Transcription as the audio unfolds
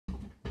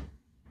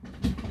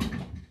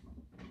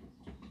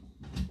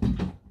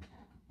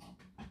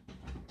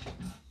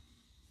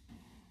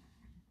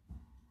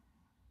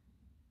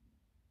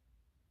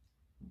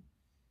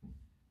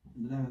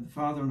the name of the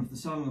Father, and of the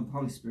Son, and of the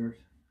Holy Spirit.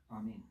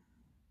 Amen.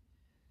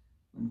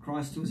 When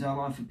Christ, who is our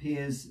life,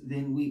 appears,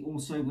 then we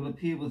also will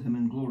appear with him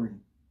in glory.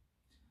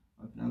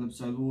 Open our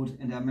lips, O Lord,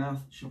 and our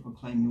mouth shall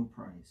proclaim your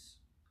praise.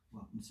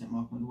 Welcome to St.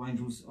 Michael and the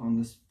Angels on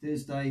this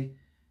Thursday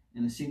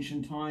in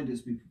Ascension Tide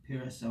as we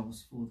prepare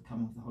ourselves for the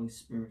coming of the Holy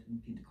Spirit in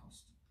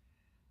Pentecost.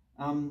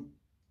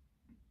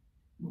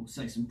 We'll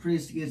say some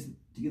prayers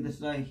together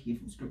today, hear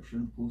from Scripture,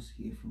 and of course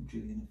hear from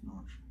Julian of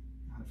Norwich.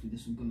 Hopefully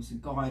this will give us a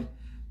guide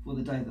for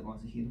the day that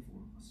lies ahead of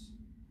all of us.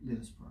 Let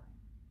us pray.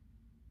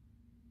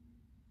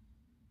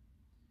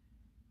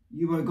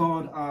 You, O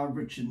God, are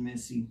rich in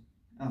mercy,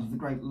 out of the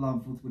great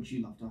love with which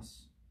you loved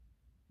us.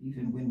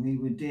 Even when we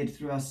were dead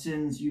through our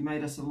sins, you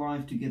made us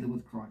alive together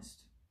with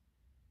Christ.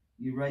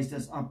 You raised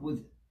us up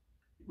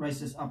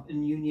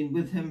in union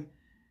with him,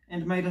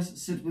 and made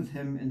us sit with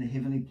him in the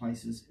heavenly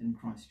places in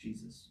Christ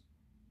Jesus,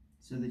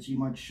 so that you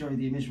might show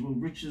the immeasurable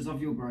riches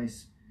of your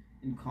grace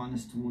in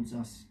kindness towards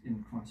us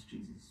in Christ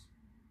Jesus.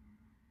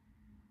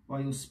 By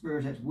your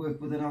Spirit at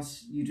work within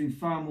us, you do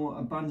far more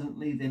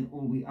abundantly than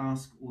all we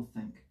ask or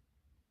think.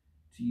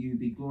 To you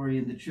be glory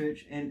in the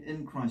Church and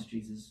in Christ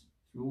Jesus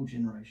through all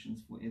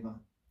generations, forever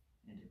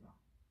and ever.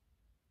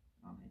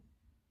 Amen.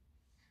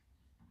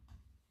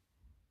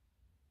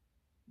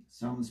 The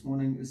psalm this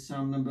morning is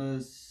Psalm number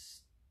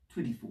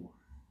 24.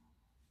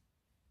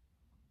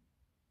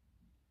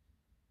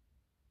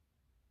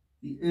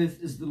 The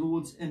earth is the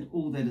Lord's and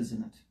all that is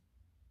in it,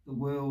 the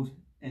world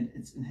and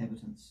its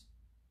inhabitants.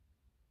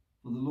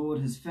 For the Lord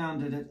has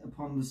founded it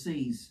upon the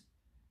seas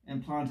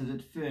and planted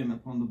it firm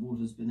upon the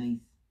waters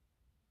beneath.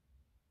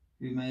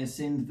 Who may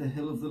ascend the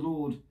hill of the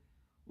Lord,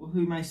 or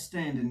who may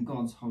stand in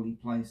God's holy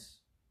place?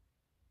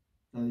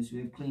 Those who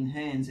have clean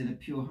hands and a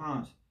pure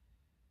heart,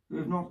 who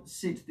have not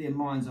set their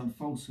minds on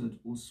falsehood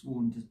or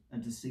sworn a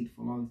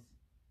deceitful oath.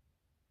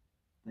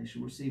 They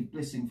shall receive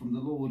blessing from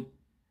the Lord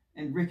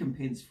and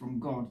recompense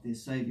from God their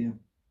Saviour.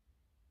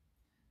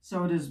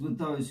 So it is with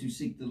those who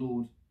seek the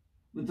Lord,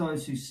 with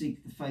those who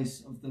seek the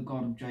face of the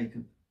God of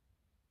Jacob.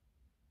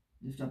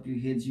 Lift up your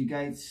heads, you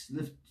gates,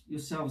 lift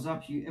yourselves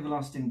up, you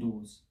everlasting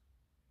doors,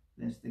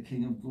 that the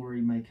King of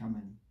glory may come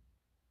in.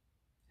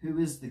 Who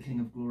is the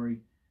King of glory?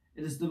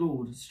 It is the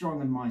Lord,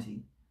 strong and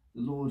mighty, the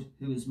Lord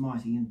who is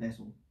mighty in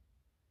battle.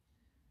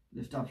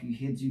 Lift up your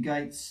heads, you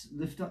gates,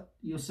 lift up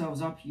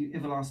yourselves up, you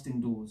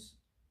everlasting doors,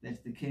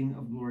 that the King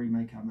of glory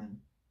may come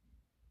in.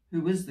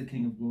 Who is the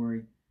King of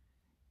glory?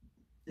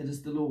 It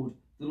is the Lord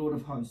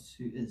of hosts,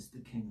 who is the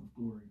King of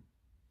glory.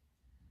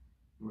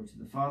 Glory to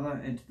the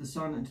Father, and to the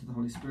Son, and to the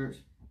Holy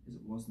Spirit, as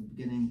it was in the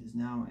beginning, is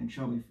now, and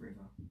shall be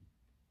forever.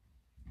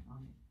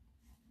 Amen.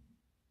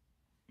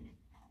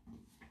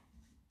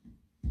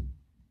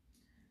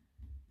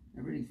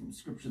 A reading from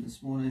Scripture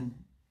this morning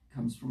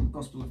comes from the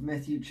Gospel of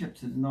Matthew,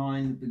 chapter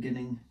 9,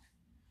 beginning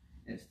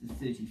at the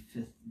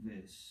 35th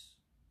verse.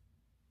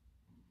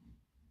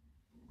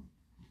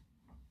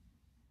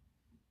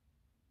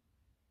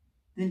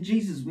 Then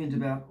Jesus went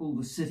about all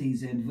the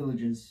cities and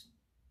villages,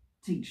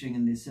 teaching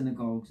in their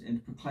synagogues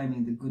and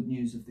proclaiming the good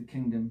news of the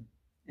kingdom,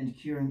 and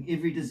curing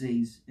every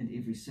disease and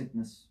every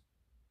sickness.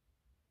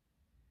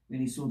 When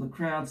he saw the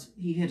crowds,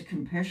 he had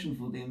compassion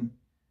for them,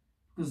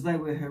 because they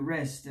were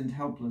harassed and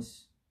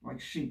helpless, like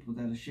sheep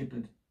without a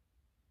shepherd.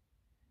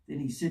 Then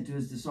he said to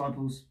his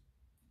disciples,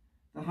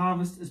 "The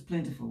harvest is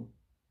plentiful,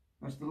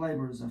 but the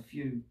labourers are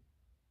few.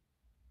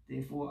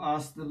 Therefore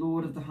ask the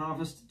Lord of the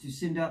harvest to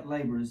send out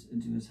labourers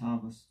into his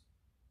harvest."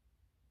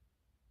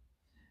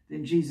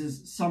 Then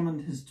Jesus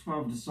summoned his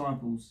 12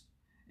 disciples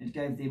and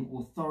gave them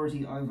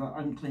authority over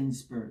unclean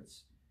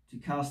spirits, to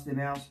cast them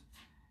out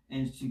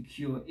and to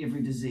cure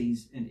every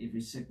disease and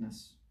every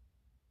sickness.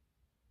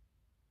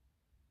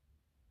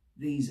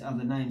 These are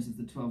the names of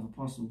the 12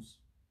 apostles.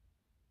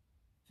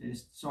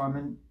 First,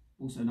 Simon,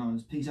 also known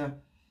as Peter,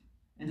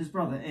 and his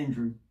brother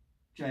Andrew,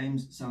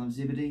 James, son of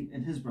Zebedee,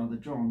 and his brother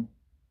John,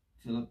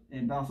 Philip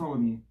and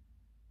Bartholomew,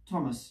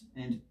 Thomas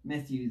and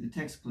Matthew the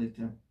tax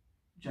collector,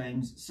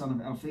 James, son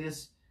of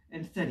Alphaeus,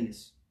 and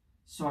Thaddeus,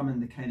 Simon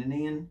the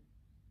Cananaean,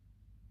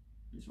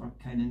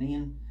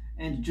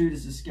 and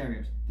Judas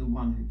Iscariot, the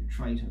one who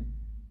betrayed him.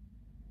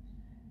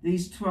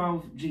 These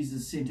 12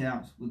 Jesus sent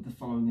out with the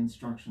following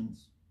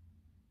instructions: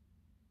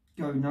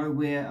 Go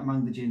nowhere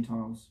among the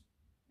Gentiles,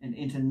 and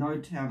enter no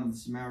town of the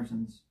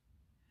Samaritans,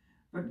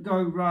 but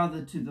go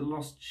rather to the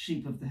lost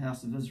sheep of the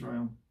house of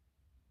Israel.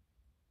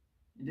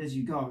 And as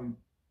you go,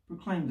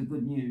 proclaim the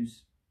good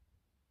news.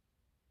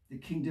 The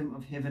kingdom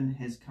of heaven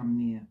has come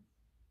near.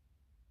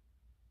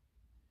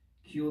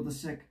 Cure the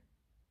sick,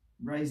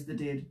 raise the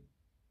dead,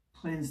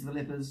 cleanse the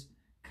lepers,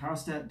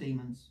 cast out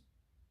demons.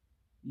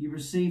 You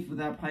receive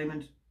without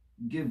payment,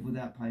 give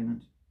without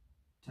payment.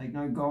 Take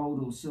no gold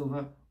or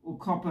silver or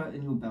copper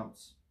in your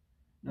belts,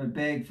 no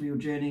bag for your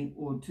journey,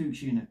 or 2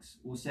 tunics,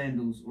 or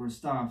sandals, or a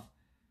staff,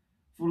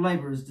 for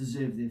labourers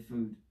deserve their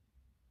food.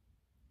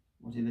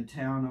 Whatever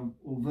town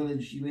or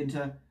village you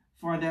enter,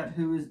 find out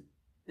who is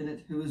in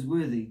it who is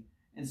worthy,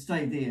 and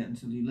stay there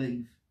until you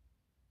leave.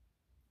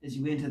 As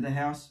you enter the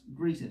house,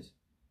 greet it.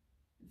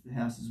 If the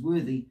house is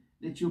worthy,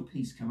 let your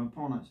peace come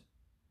upon it.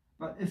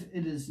 But if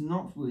it is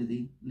not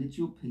worthy, let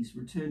your peace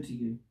return to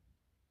you.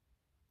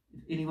 If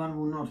anyone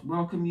will not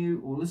welcome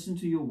you or listen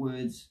to your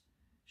words,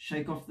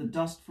 shake off the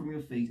dust from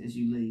your feet as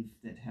you leave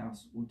that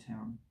house or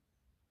town.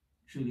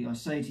 Truly I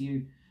say to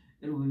you,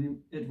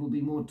 it will be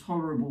more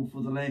tolerable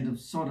for the land of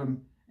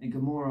Sodom and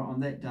Gomorrah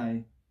on that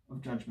day of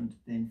judgment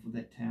than for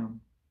that town.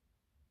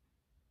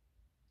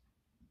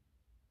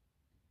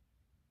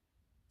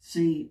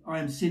 See, I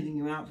am sending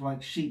you out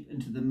like sheep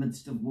into the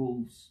midst of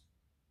wolves.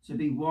 So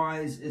be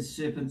wise as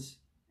serpents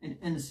and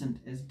innocent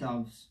as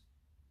doves.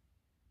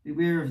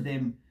 Beware of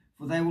them,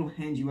 for they will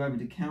hand you over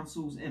to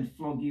councils and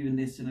flog you in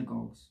their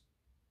synagogues,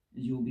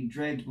 and you will be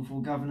dragged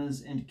before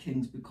governors and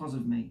kings because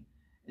of me,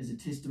 as a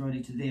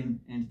testimony to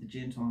them and the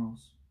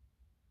Gentiles.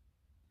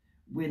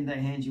 When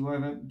they hand you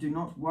over, do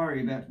not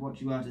worry about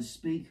what you are to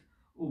speak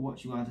or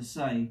what you are to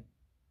say,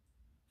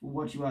 for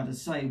what you are to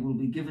say will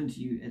be given to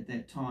you at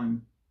that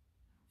time.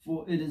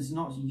 For it is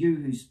not you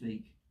who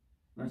speak,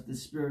 but the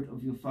Spirit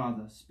of your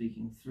Father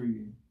speaking through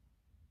you.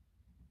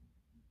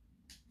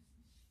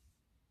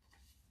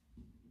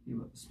 Hear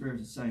what the Spirit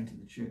is saying to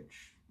the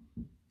church.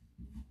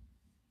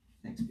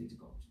 Thanks be to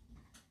God.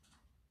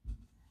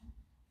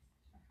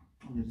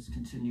 Let us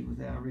continue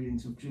with our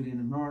readings of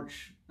Julian of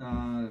Norwich,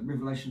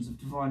 Revelations of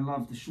Divine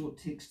Love, the short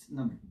text,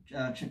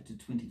 chapter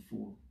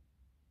 24.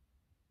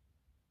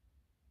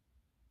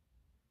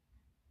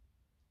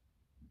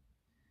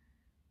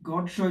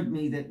 God showed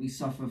me that we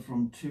suffer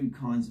from two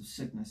kinds of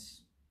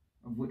sickness,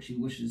 of which he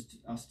wishes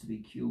us to be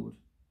cured.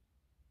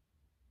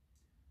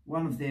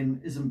 One of them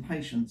is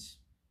impatience,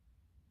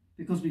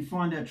 because we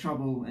find our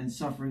trouble and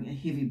suffering a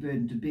heavy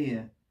burden to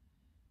bear,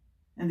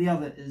 and the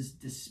other is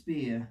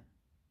despair,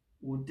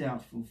 or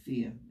doubtful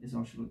fear, as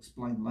I shall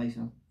explain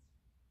later.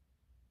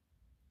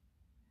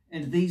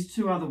 And these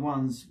two are the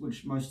ones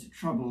which most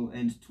trouble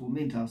and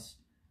torment us,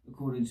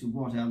 according to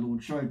what our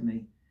Lord showed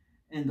me,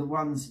 and the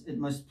ones it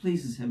most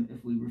pleases him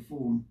if we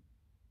reform.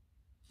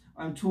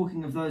 I am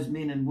talking of those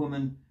men and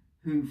women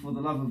who, for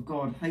the love of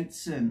God, hate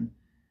sin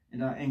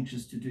and are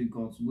anxious to do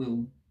God's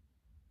will.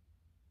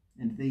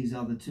 And these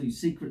are the two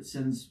secret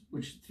sins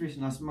which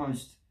threaten us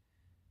most.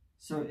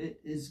 So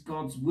it is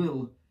God's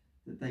will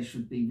that they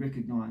should be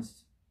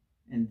recognized,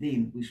 and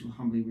then we shall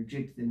humbly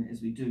reject them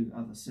as we do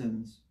other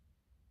sins.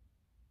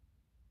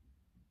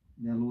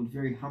 And our Lord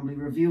very humbly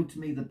revealed to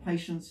me the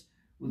patience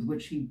with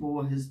which he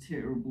bore his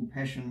terrible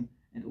passion,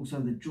 and also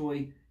the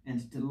joy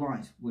and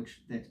delight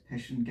which that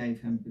passion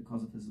gave him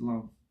because of his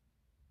love.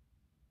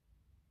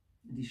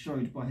 And he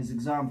showed by his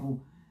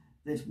example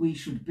that we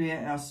should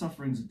bear our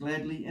sufferings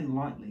gladly and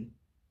lightly,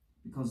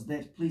 because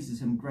that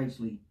pleases him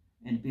greatly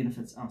and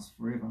benefits us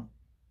forever.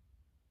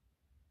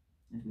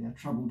 And we are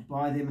troubled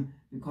by them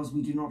because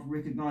we do not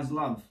recognize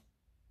love.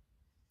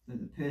 Though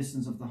the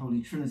persons of the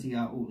Holy Trinity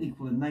are all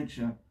equal in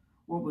nature,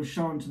 what was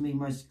shown to me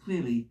most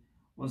clearly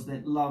was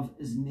that love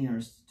is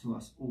nearest to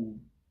us all.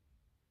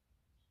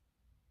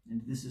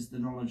 And this is the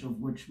knowledge of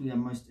which we are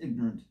most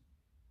ignorant.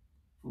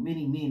 For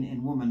many men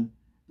and women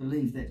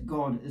believe that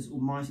God is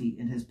almighty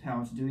and has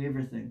power to do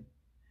everything,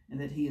 and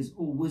that he is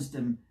all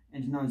wisdom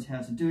and knows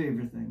how to do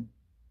everything,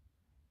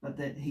 but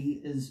that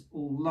he is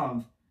all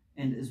love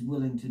and is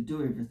willing to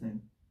do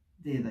everything.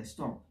 There they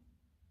stop.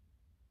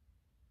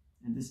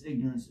 And this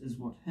ignorance is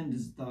what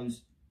hinders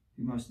those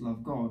who most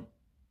love God.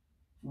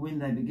 For when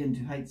they begin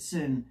to hate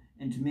sin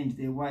and to mend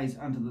their ways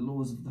under the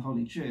laws of the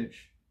Holy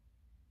Church,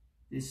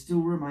 there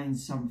still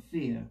remains some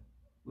fear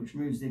which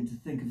moves them to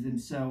think of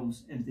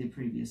themselves and their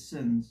previous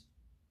sins.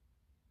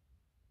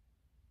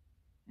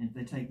 And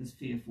they take this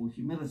fear for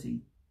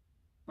humility,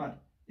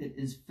 but it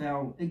is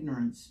foul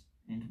ignorance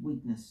and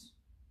weakness.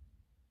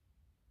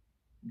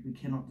 And we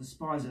cannot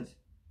despise it,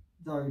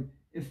 though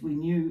if we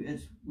knew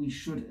it, we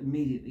should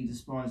immediately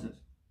despise it,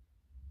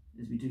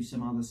 as we do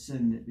some other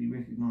sin that we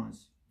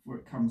recognize, for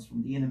it comes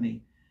from the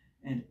enemy,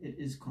 and it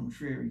is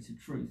contrary to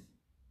truth.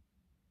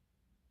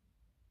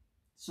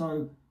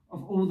 So,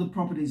 of all the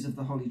properties of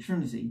the Holy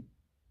Trinity,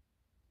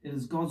 it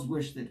is God's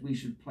wish that we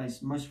should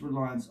place most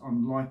reliance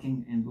on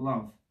liking and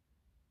love.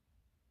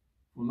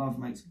 For love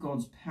makes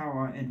God's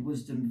power and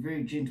wisdom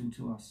very gentle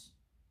to us.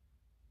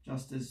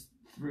 Just as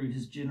through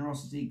his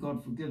generosity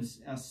God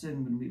forgives our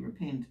sin when we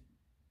repent,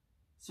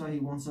 so he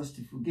wants us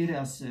to forget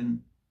our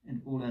sin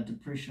and all our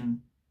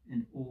depression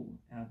and all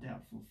our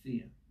doubtful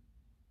fear.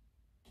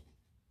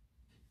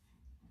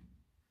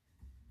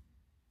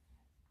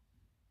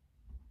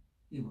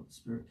 Hear what the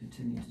Spirit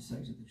continues to say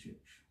to the church.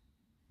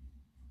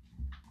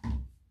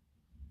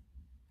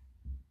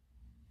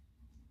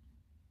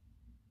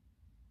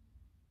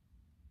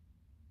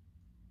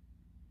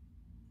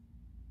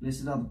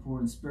 Blessed are the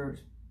poor in spirit,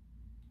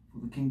 for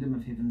the kingdom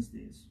of heaven is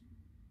theirs.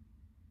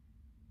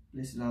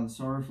 Blessed are the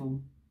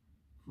sorrowful,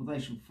 for they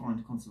shall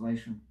find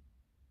consolation.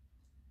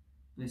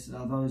 Blessed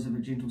are those of a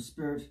gentle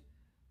spirit,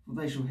 for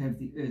they shall have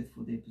the earth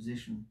for their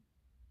possession.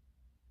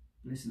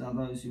 Blessed are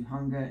those who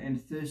hunger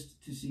and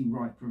thirst to see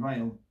right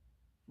prevail,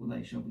 for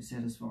they shall be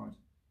satisfied.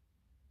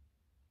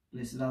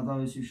 Blessed are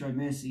those who show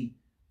mercy,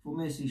 for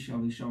mercy shall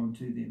be shown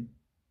to them.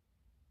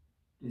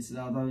 Blessed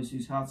are those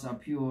whose hearts are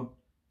pure,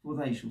 for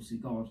they shall see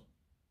God.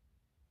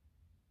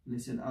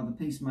 Blessed are the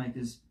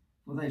peacemakers,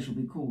 for they shall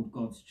be called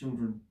God's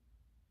children.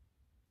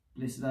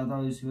 Blessed are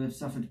those who have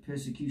suffered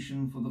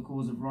persecution for the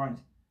cause of right,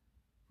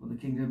 for the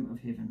kingdom of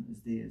heaven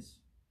is theirs.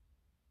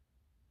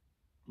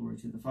 Glory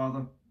to the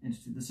Father, and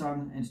to the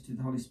Son, and to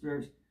the Holy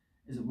Spirit,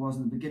 as it was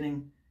in the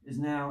beginning, is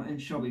now,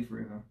 and shall be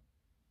forever.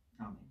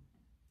 Amen.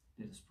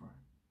 Let us pray.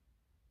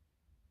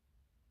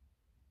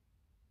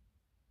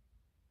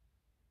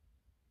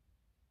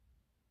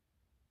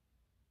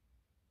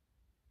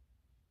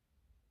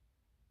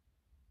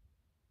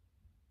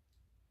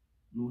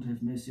 Lord,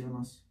 have mercy on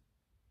us.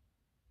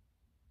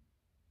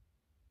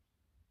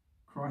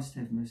 Christ,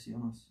 have mercy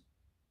on us.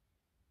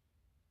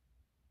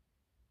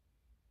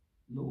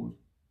 Lord,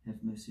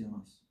 have mercy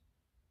on us.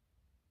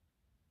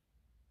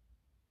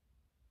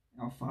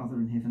 Our Father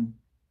in heaven,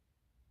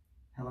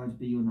 hallowed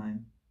be your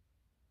name.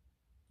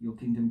 Your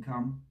kingdom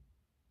come,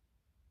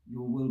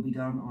 your will be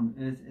done on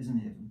earth as in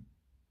heaven.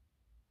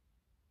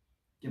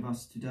 Give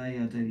us today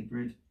our daily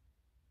bread.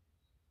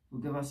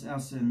 Forgive us our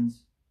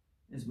sins,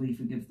 as we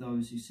forgive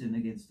those who sin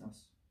against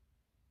us.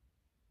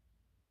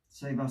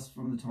 Save us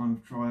from the time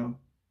of trial,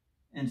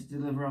 and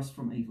deliver us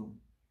from evil.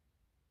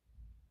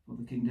 For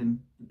the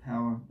kingdom, the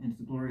power, and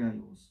the glory are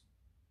yours,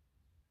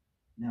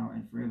 now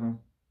and forever.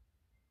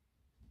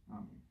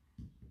 Amen.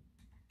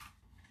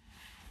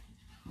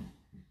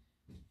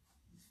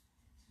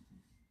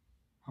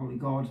 Holy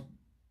God,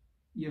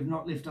 you have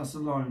not left us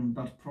alone,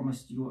 but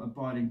promised your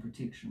abiding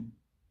protection.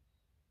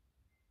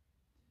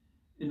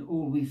 In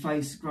all we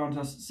face, grant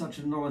us such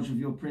a knowledge of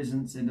your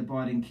presence and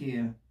abiding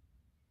care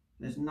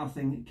that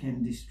nothing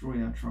can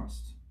destroy our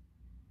trust.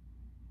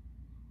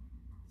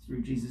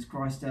 Through Jesus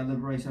Christ, our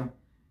liberator,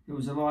 who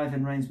is alive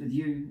and reigns with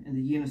you in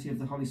the unity of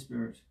the Holy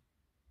Spirit,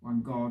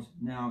 one God,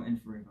 now and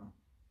forever.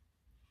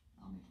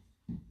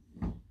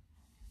 Amen.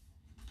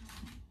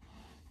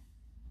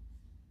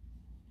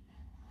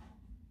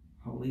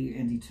 Holy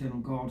and eternal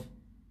God,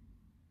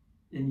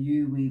 in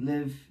you we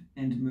live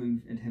and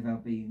move and have our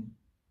being.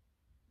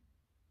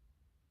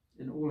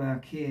 In all our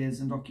cares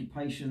and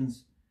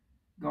occupations,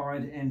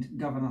 guide and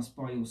govern us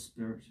by your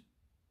Spirit,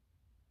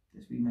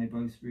 that we may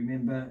both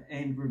remember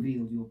and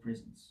reveal your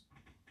presence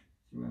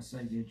through our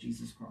Saviour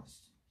Jesus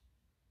Christ.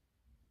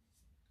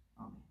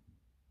 Amen.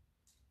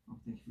 Well,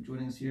 thank you for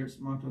joining us here at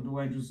St Michael and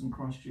All Angels in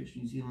Christchurch,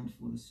 New Zealand,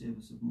 for the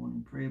service of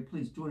morning prayer.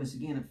 Please join us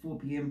again at 4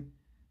 p.m.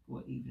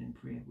 for evening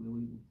prayer, where we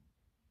will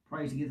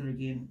pray together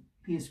again,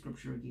 hear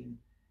scripture again,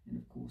 and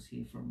of course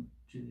hear from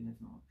Julian of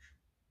Norwich.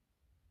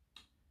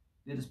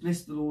 Let us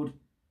bless the Lord.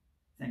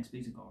 Thanks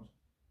be to God.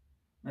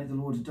 May the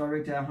Lord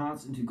direct our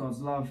hearts into God's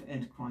love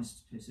and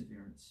Christ's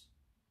perseverance.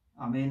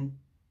 Amen.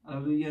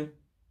 Alleluia.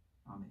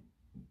 Amen.